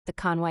The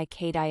KONNWEI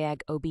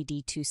KDIAG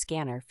OBD2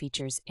 Scanner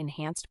features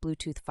enhanced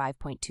Bluetooth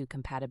 5.2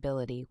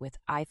 compatibility with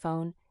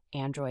iPhone,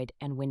 Android,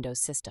 and Windows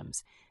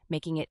systems,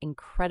 making it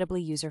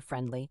incredibly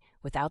user-friendly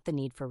without the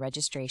need for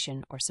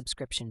registration or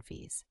subscription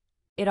fees.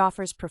 It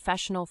offers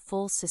professional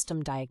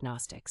full-system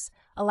diagnostics,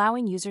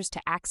 allowing users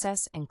to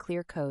access and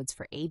clear codes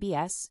for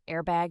ABS,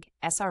 Airbag,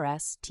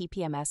 SRS,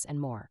 TPMS, and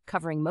more,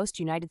 covering most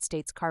United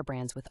States car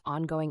brands with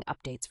ongoing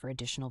updates for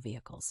additional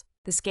vehicles.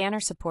 The scanner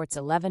supports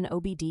 11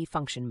 OBD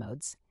function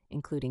modes,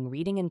 including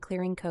reading and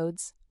clearing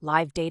codes,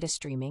 live data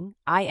streaming,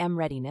 IM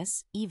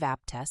readiness, EVAP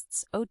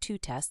tests, O2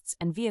 tests,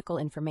 and vehicle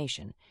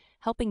information,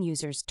 helping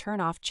users turn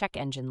off check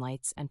engine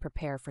lights and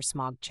prepare for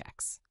smog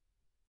checks.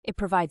 It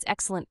provides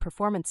excellent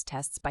performance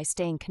tests by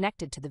staying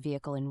connected to the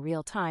vehicle in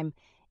real time,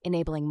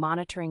 enabling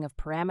monitoring of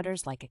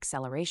parameters like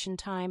acceleration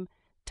time,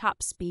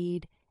 top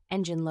speed,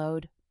 engine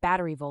load,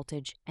 battery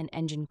voltage, and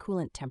engine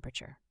coolant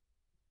temperature.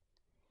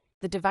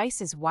 The device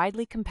is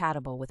widely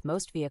compatible with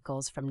most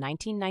vehicles from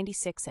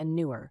 1996 and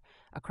newer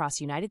across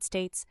United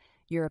States,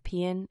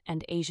 European,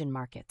 and Asian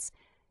markets,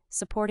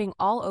 supporting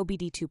all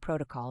OBD2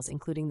 protocols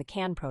including the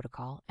CAN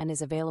protocol, and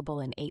is available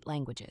in 8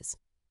 languages.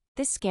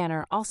 This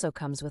scanner also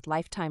comes with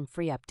lifetime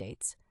free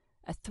updates,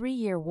 a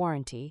 3-year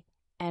warranty,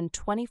 and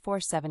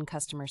 24/7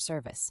 customer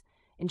service,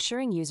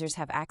 ensuring users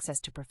have access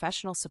to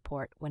professional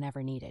support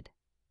whenever needed.